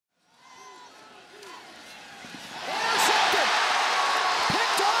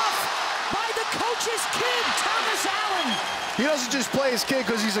just play his kid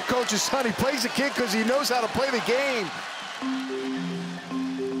because he's a coach's son. He plays the kid because he knows how to play the game.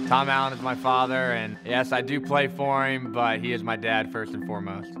 Tom Allen is my father, and yes, I do play for him, but he is my dad first and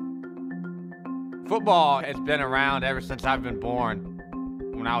foremost. Football has been around ever since I've been born.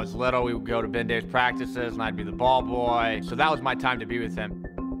 When I was little, we would go to Ben Dave's practices, and I'd be the ball boy, so that was my time to be with him.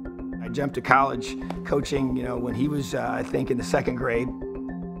 I jumped to college coaching, when he was, I think, in the 2nd grade.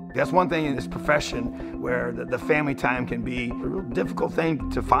 That's one thing in this profession where the family time can be a real difficult thing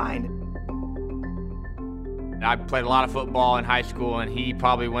to find. I played a lot of football in high school, and he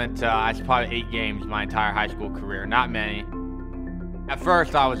probably went to, probably 8 games my entire high school career, not many. At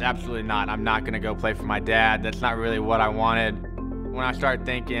first, I was absolutely not. I'm not gonna go play for my dad. That's not really what I wanted. When I started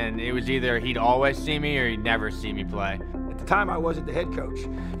thinking, it was either he'd always see me or he'd never see me play. At the time, I wasn't the head coach.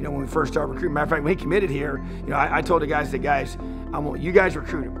 When we first started recruiting, matter of fact, when he committed here, I told the guys, I want you guys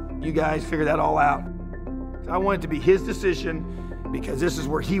recruit him. You guys figure that all out. So I wanted it to be his decision because this is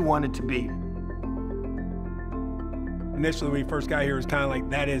where he wanted to be. Initially, when he first got here, it was kind of like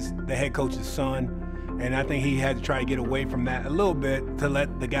that is the head coach's son. And I think he had to try to get away from that a little bit to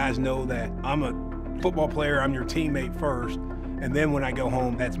let the guys know that I'm a football player, I'm your teammate first. And then when I go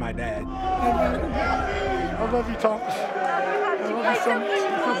home, that's my dad. I love you, Thomas. I love you so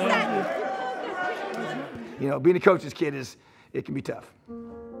much. Being a coach's kid it can be tough.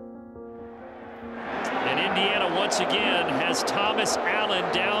 And Indiana once again has Thomas Allen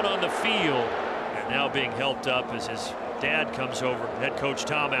down on the field. And now being helped up as his dad comes over, head coach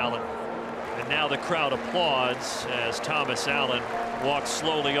Tom Allen. And now the crowd applauds as Thomas Allen walks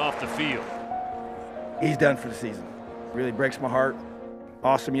slowly off the field. He's done for the season. Really breaks my heart.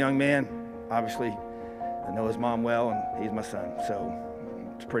 Awesome young man. Obviously, I know his mom well, and he's my son, so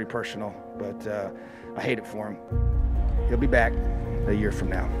it's pretty personal, but I hate it for him. He'll be back a year from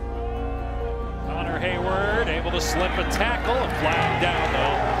now. Connor Hayward able to slip a tackle and flagged down,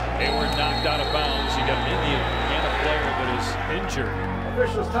 though. Hayward knocked out of bounds. You got an Indiana player that is injured.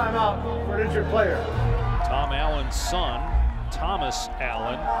 Officials timeout for an injured player. Tom Allen's son, Thomas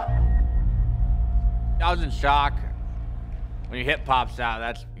Allen. I was in shock. When your hip pops out,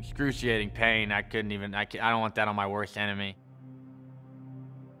 that's excruciating pain. I don't want that on my worst enemy.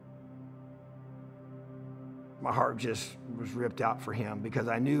 My heart just was ripped out for him because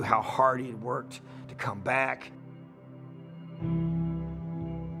I knew how hard he had worked to come back.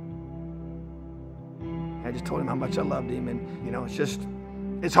 I just told him how much I loved him, and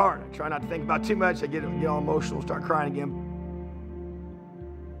it's hard. I try not to think about too much. I get all emotional, start crying again.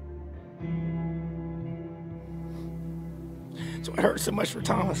 So it hurts so much for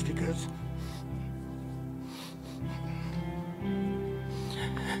Thomas because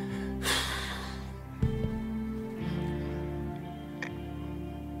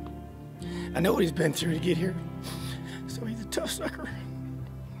I know what he's been through to get here. So he's a tough sucker.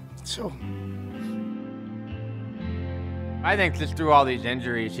 So I think just through all these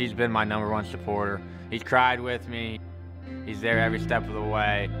injuries, he's been my #1 supporter. He's cried with me. He's there every step of the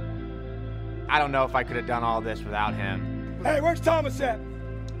way. I don't know if I could have done all this without him. Hey, where's Thomas at?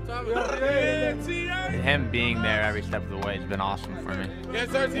 Him being there every step of the way has been awesome for me.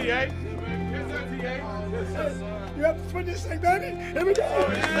 Yes, sir, T.A. Yes, sir, T.A. Yes, sir. You have to spin this thing, baby. Here we go.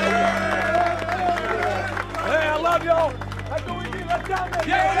 Hey, I love y'all. That's what we do. Let's go.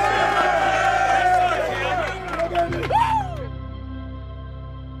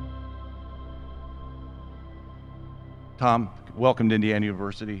 Tom, welcome to Indiana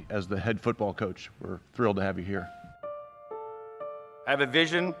University as the head football coach. We're thrilled to have you here. I have a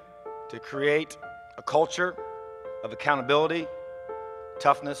vision to create a culture of accountability,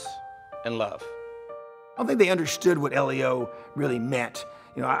 toughness, and love. I don't think they understood what LEO really meant.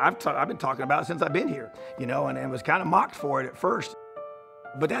 I've been talking about it since I've been here, and was kind of mocked for it at first.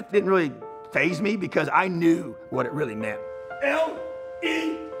 But that didn't really faze me because I knew what it really meant.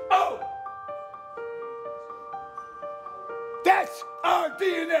 L-E-O! That's our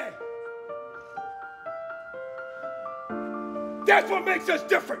DNA! That's what makes us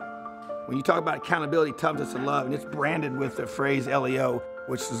different. When you talk about accountability, toughness, and love, and it's branded with the phrase LEO,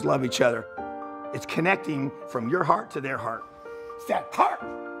 which is love each other, it's connecting from your heart to their heart. It's that heart,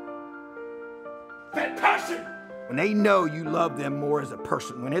 that passion. When they know you love them more as a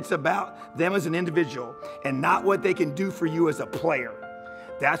person, when it's about them as an individual and not what they can do for you as a player,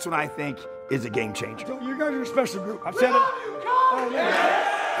 that's what I think is a game changer. So you guys are a special group. I've said it. Oh, yeah.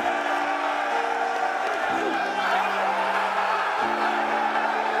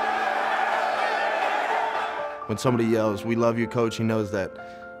 When somebody yells, "We love you, coach," he knows that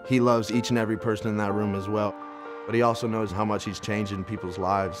he loves each and every person in that room as well. But he also knows how much he's changing people's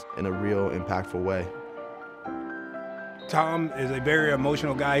lives in a real impactful way. Tom is a very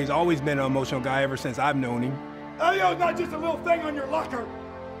emotional guy. He's always been an emotional guy ever since I've known him. LEO's not just a little thing on your locker.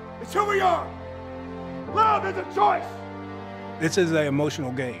 It's who we are. Love is a choice. This is an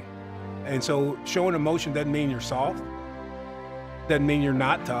emotional game. And so showing emotion doesn't mean you're soft. Doesn't mean you're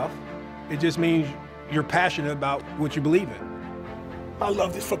not tough. It just means you're passionate about what you believe in. I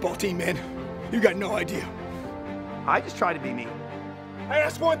love this football team, man. You got no idea. I just try to be me. I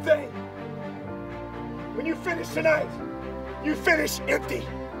ask one thing. When you finish tonight, you finish empty.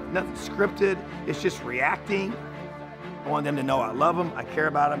 Nothing scripted. It's just reacting. I want them to know I love them, I care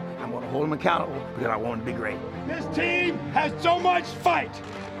about them, I'm going to hold them accountable because I want them to be great. This team has so much fight,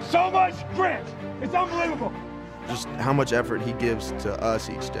 so much grit. It's unbelievable. Just how much effort he gives to us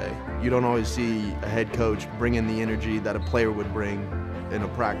each day. You don't always see a head coach bring in the energy that a player would bring in a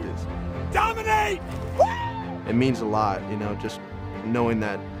practice. Dominate! It means a lot, you know, just knowing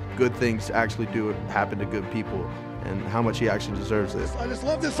that good things actually do happen to good people and how much he actually deserves it. I just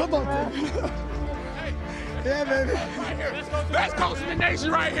love this football team. Yeah, baby. Right here. Best coach in the nation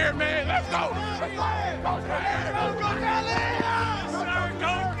right here, man. Let's go.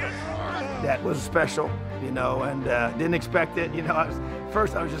 That was special, you know, and didn't expect it. You know,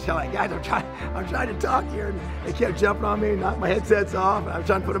 first I was just kind of like, guys, I'm trying to talk here, and they kept jumping on me and knocked my headsets off, and I was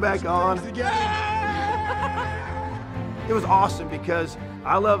trying to put it back on. It was awesome because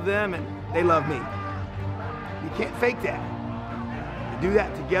I love them and they love me. You can't fake that. You do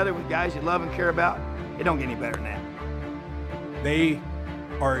that together with guys you love and care about, it don't get any better than that. They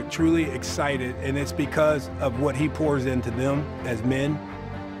are truly excited, and it's because of what he pours into them as men,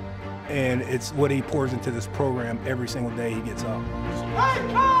 and it's what he pours into this program every single day he gets up. Hey,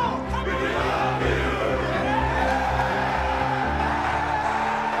 Cole!